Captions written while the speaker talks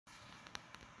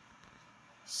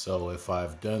So if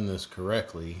I've done this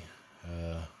correctly,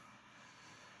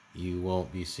 you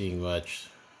won't be seeing much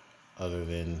other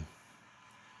than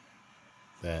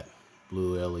that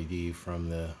blue LED from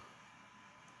the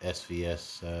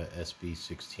SVS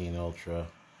SB16 Ultra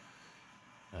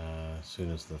as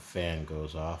soon as the fan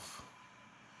goes off.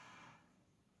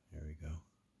 There we go.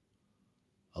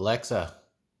 Alexa,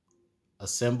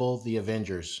 assemble the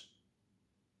Avengers.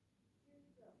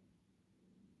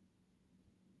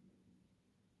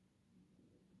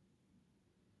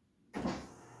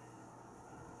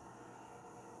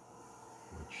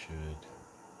 Which should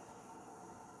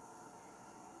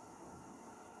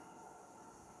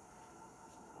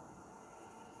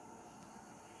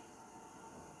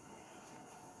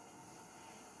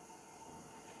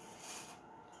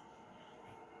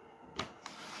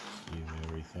see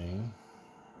everything.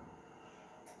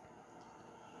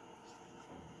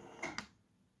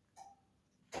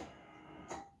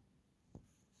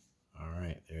 All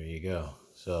right, there you go.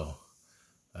 So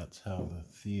that's how the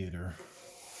theater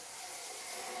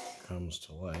comes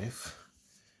to life.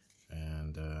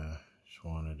 And just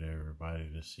wanted everybody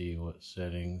to see what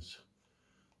settings.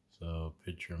 So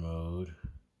picture mode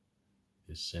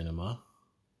is cinema,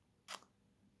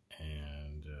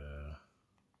 and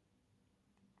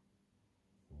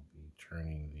we'll be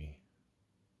turning the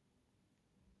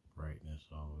brightness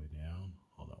all the way down.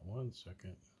 Hold on one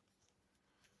second.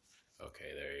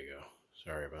 Okay, there you go.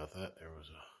 Sorry about that. There was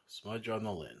a smudge on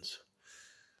the lens.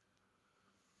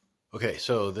 Okay,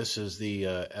 so this is the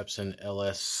Epson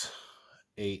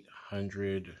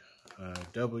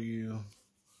LS800W,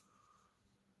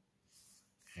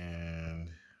 and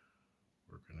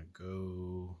we're gonna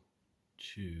go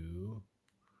to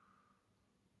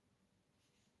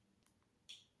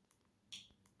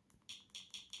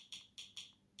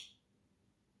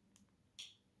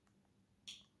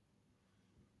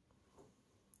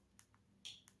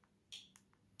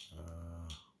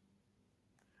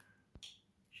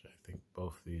I think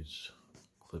both these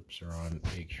clips are on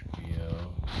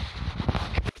HBO.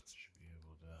 Should be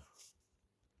able to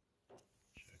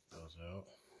check those out.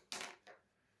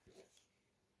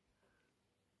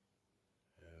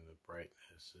 And the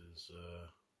brightness is,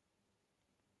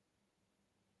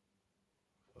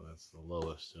 so that's the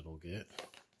lowest it'll get.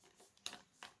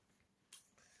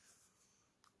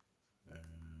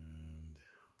 And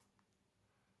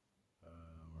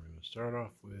we're going to start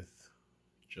off with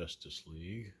Justice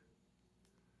League.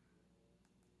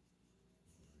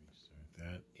 Start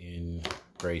that in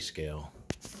grayscale.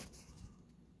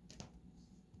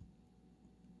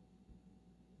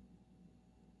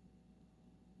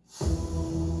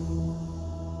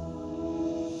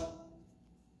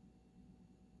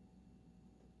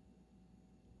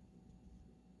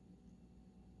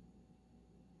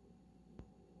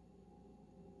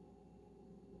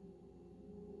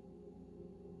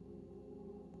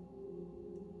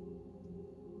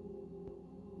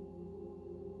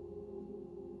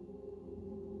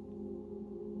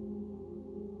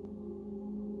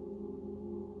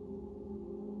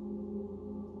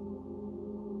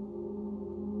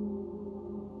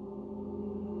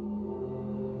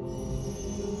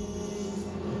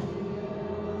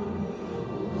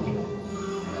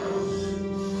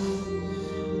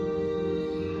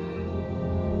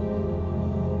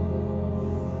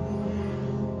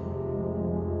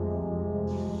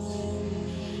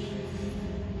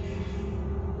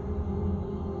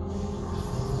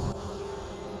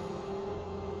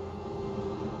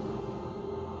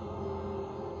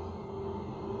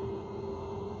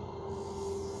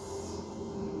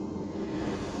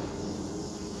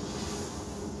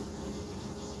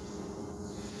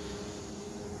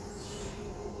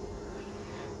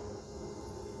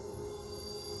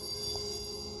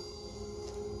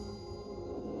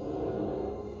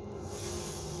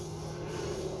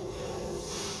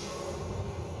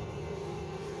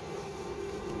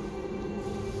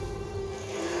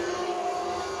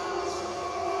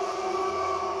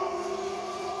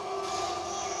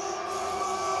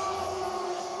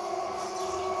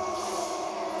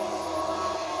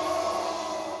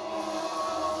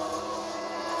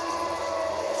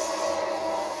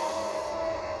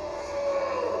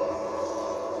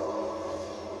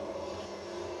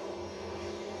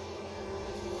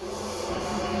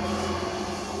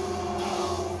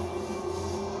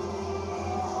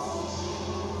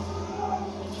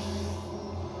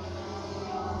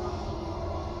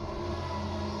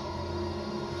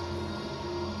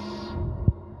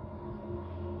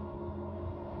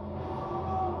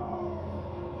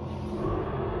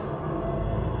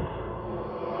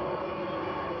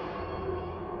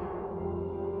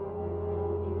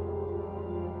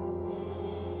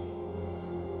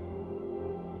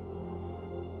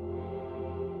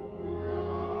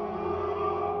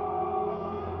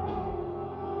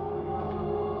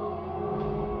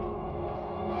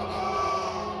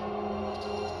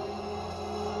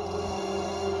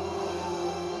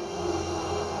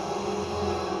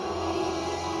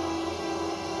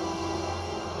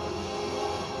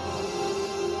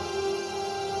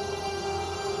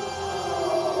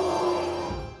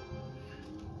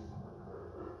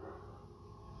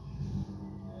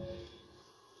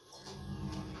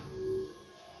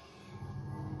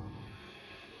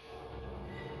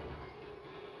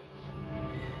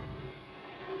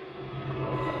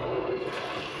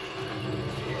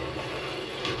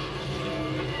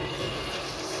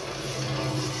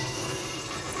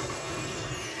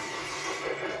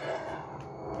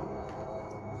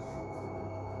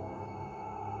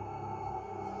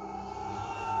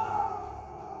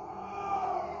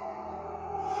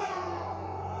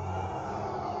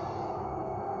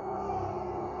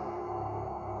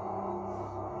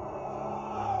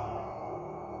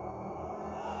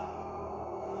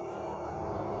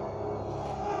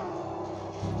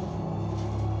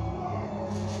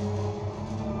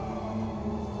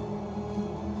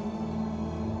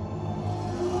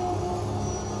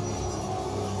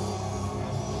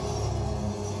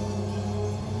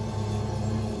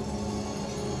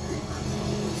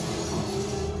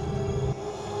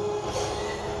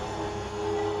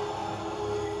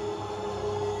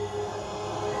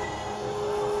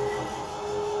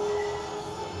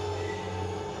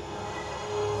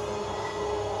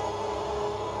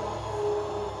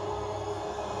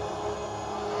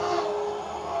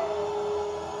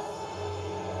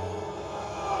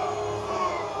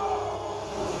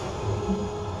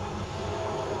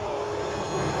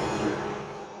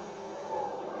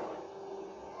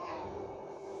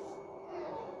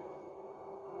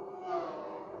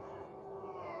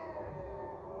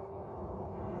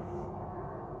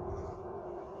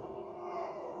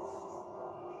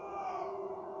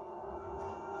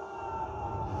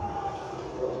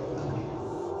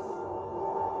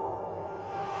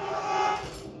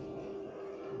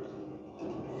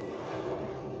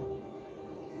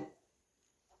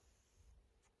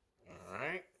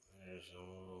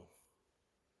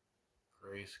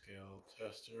 grayscale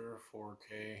tester,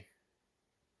 4K.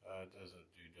 It doesn't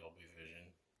do Dolby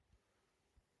Vision.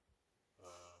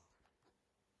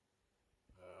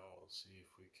 We'll see if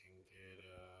we can get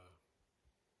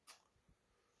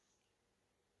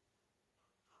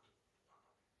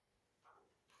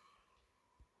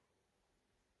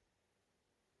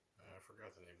I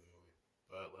forgot the name of the movie,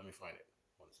 but let me find it.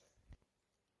 1 second.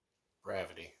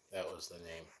 Gravity. That was the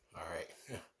name. All right.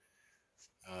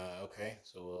 Okay,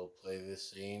 so we'll play this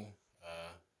scene.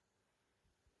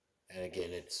 And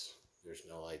again, there's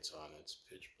no lights on. It's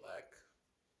pitch black,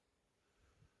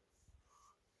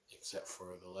 except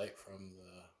for the light from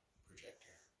the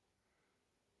projector.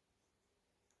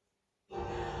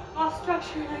 Off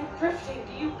structure and I'm drifting.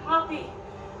 Do you copy?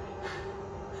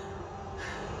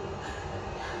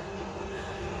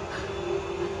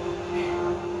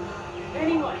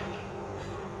 Anyone?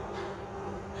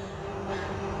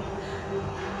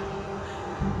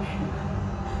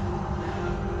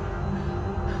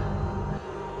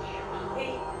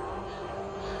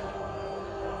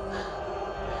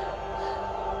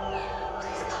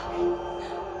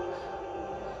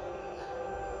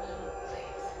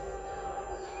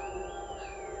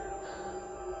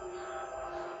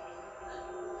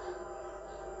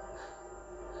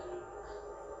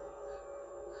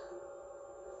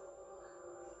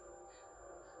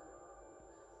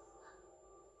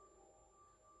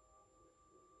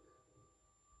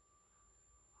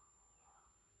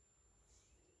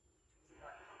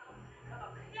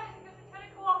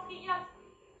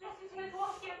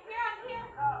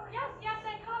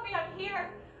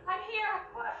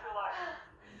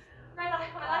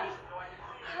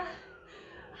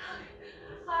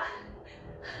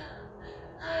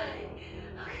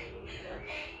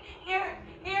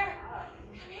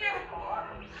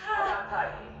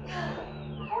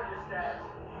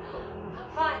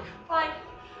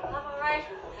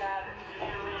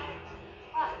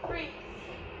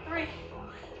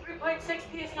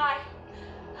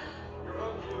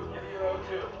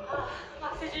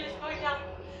 Oxygen is going down.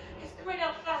 It's going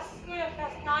down fast. It's going down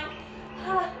fast. 9.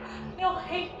 No,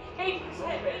 8%. You're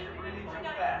breathing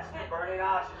too fast. You're burning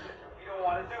oxygen. We don't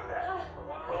want to do that.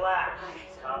 Relax.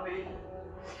 Copy?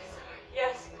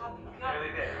 Yes, copy.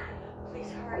 Nearly there.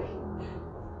 Please hurry.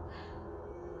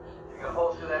 You can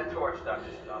holster that torch,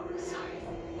 Dr. Stone. Sorry.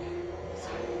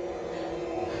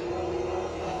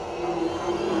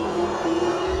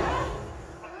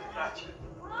 Gotcha.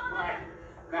 All right.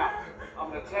 Now, I'm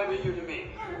going to tether you to me.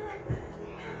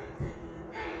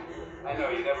 I know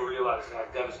you never realized how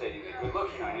devastatingly good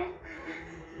looking I am,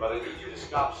 but I need you to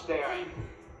stop staring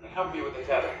and help me with the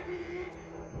tether.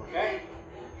 Okay?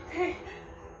 Okay.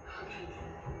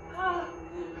 All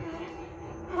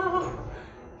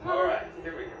right,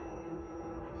 here we go.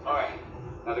 All right,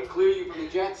 now to clear you from the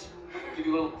jets, I'm gonna give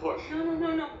you a little push.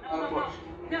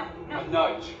 No. A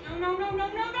nudge. No, damn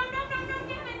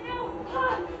it, no.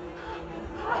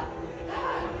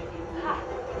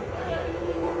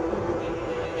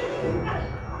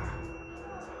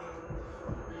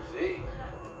 See?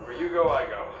 Where you go, I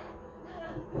go.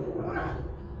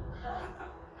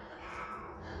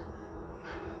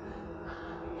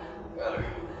 Better.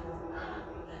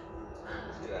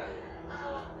 Let's get out of here.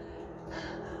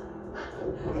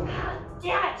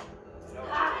 Damn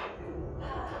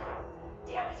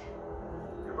it.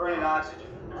 You're burning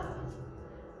oxygen.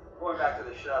 Going back to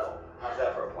the shuttle. How's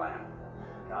that for a plan?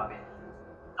 Copy?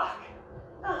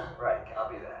 Right,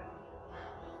 copy that.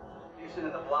 Houston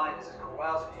in the blind, this is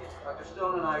Kowalski. Dr.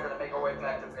 Stone and I are going to make our way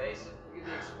back to base. We get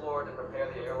the Explorer to prepare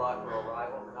the airlock for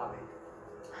arrival. Copy.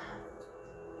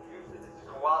 Houston, this is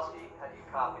Kowalski. How do you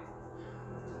copy?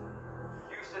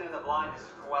 Houston in the blind, this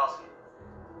is Kowalski.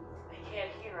 They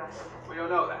can't hear us. We don't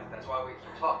know that. That's why we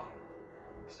keep talking.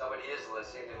 If somebody is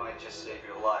listening, they might just save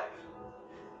your life.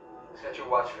 Set your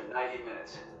watch for 90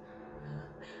 minutes.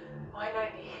 Why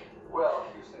 90? Well,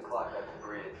 Houston clocked that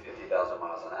debris at 50,000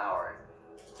 miles an hour.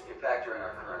 If you factor in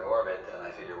our current orbit, then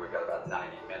I figure we've got about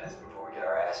 90 minutes before we get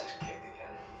our asses kicked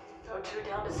again. O2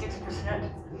 down to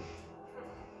 6%.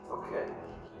 Okay.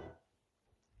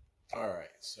 All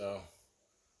right, so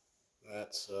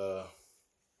that's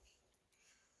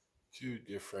two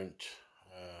different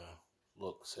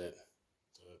looks at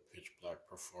the pitch black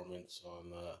performance on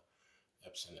the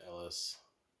Epson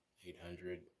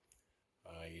LS800.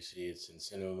 You see it's in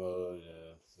cinema mode.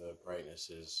 The brightness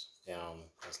is down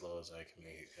as low as I can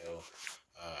make it go.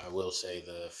 I will say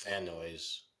the fan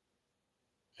noise,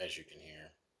 as you can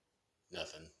hear,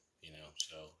 nothing,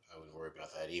 so I wouldn't worry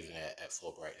about that. Even at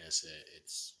full brightness,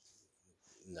 it's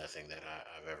nothing that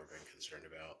I've ever been concerned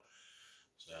about.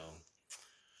 So,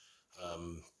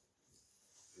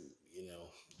 you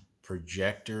know,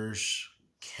 projectors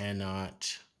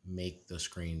cannot make the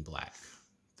screen black.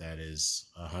 That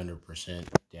is 100%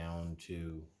 down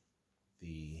to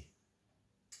the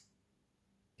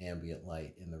ambient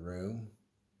light in the room,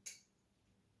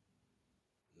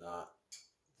 not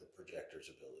the projector's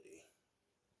ability.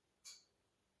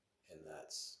 And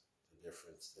that's the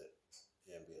difference that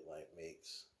ambient light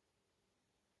makes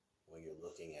when you're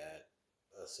looking at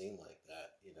a scene like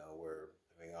that, you know, where,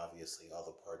 I mean, obviously all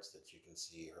the parts that you can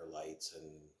see, her lights and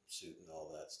suit and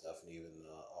all that stuff, and even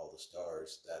all the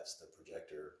stars, that's the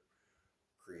projector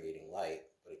creating light,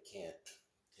 but it can't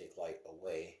take light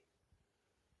away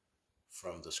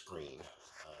from the screen.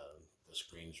 The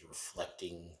screen's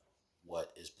reflecting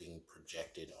what is being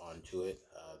projected onto it.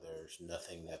 There's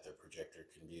nothing that the projector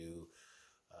can do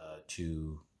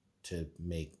to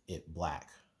make it black.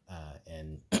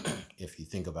 And if you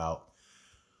think about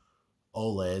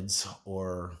OLEDs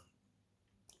or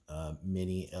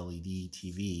mini LED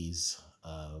TVs,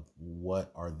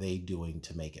 what are they doing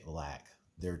to make it black?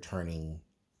 They're turning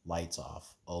lights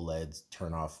off. OLEDs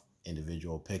turn off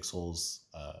individual pixels.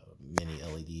 Mini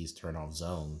LEDs turn off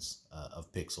zones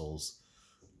of pixels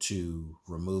to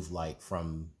remove light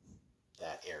from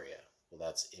that area. Well,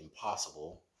 that's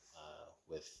impossible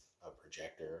with a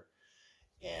projector.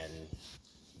 And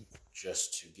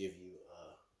just to give you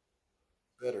a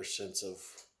better sense of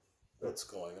what's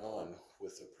going on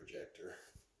with a projector,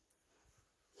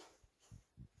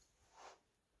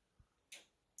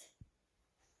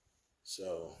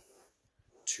 so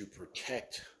to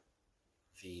protect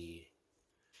the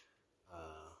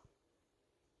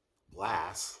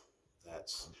glass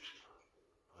that's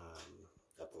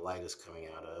that the light is coming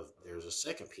out of, there's a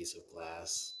second piece of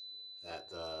glass that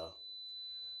the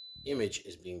image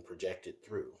is being projected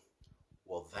through.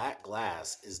 Well, that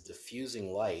glass is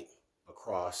diffusing light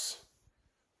across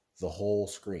the whole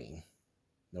screen,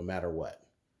 no matter what.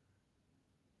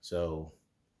 So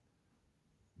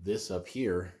this up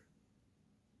here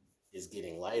is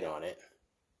getting light on it,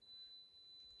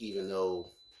 even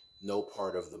though no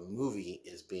part of the movie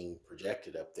is being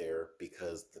projected up there,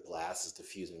 because the glass is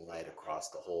diffusing light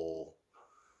across the whole.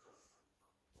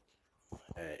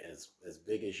 As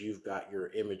big as you've got your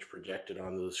image projected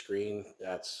onto the screen,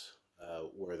 that's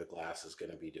where the glass is going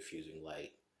to be diffusing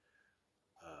light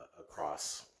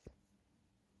across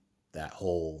that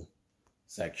whole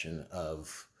section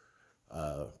of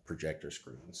projector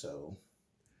screen. So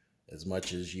as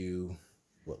much as you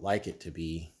would like it to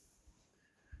be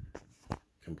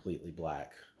completely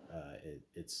black,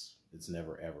 it's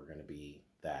never ever going to be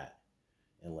that,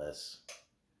 unless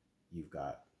you've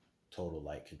got total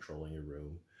light control in your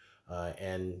room.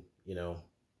 And you know,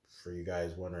 for you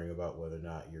guys wondering about whether or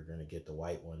not you're going to get the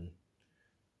white one,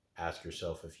 ask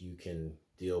yourself if you can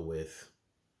deal with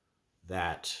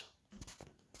that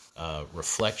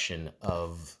reflection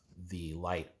of the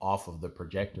light off of the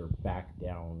projector back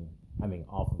down,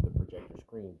 off of the projector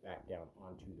screen back down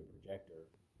onto the projector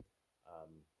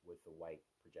with the white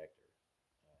projector.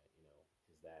 You know,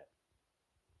 is that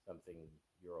something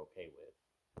you're okay with?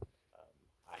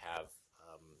 I have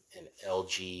an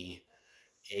LG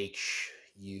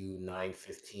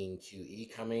HU915QE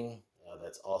coming.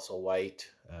 That's also white.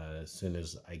 As soon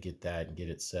as I get that and get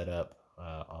it set up,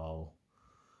 I'll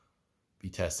be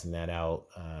testing that out.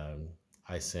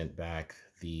 I sent back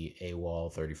the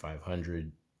AWOL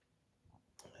 3500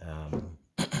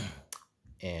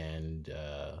 and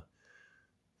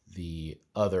the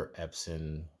other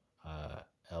Epson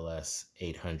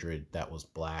LS800 that was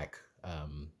black.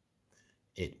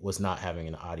 It was not having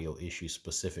an audio issue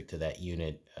specific to that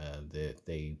unit.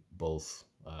 They both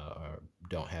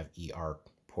don't have ER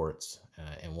ports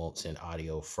and won't send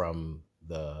audio from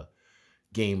the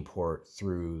game port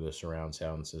through the surround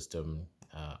sound system.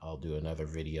 I'll do another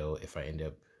video if I end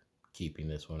up keeping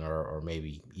this one, or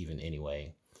maybe even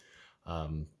anyway,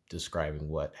 describing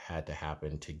what had to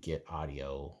happen to get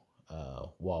audio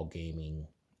while gaming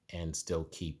and still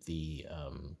keep the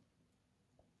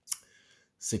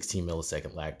 16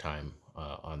 millisecond lag time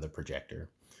on the projector.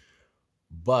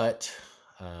 But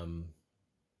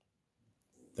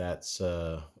that's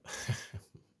my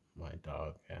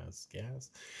dog has gas.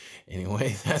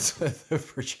 Anyway, that's what the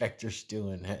projector's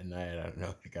doing at night. I don't know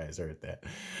if you guys heard that.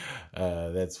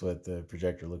 That's what the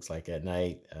projector looks like at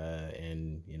night.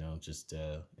 And, you know, just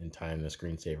in time the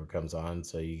screensaver comes on,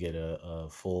 so you get a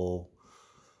full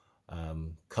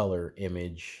color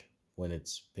image when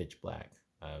it's pitch black.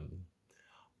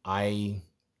 I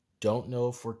don't know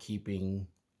if we're keeping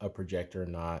a projector or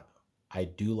not. I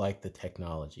do like the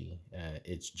technology.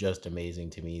 It's just amazing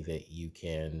to me that you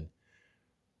can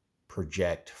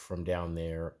project from down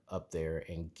there up there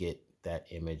and get that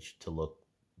image to look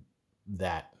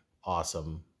that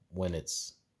awesome when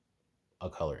it's a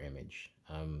color image.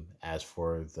 As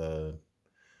for the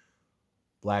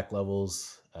black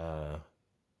levels,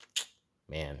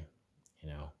 man, you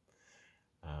know,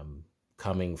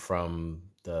 coming from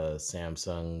the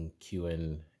Samsung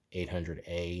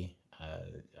QN800A,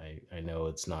 I know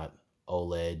it's not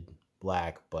OLED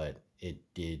black, but it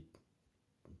did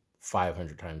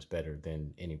 500 times better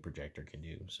than any projector can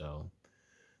do. So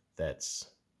that's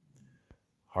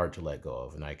hard to let go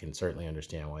of. And I can certainly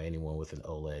understand why anyone with an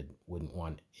OLED wouldn't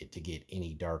want it to get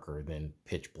any darker than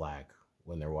pitch black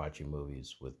when they're watching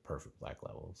movies with perfect black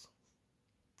levels.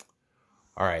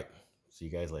 All right. See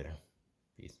you guys later.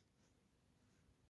 Peace.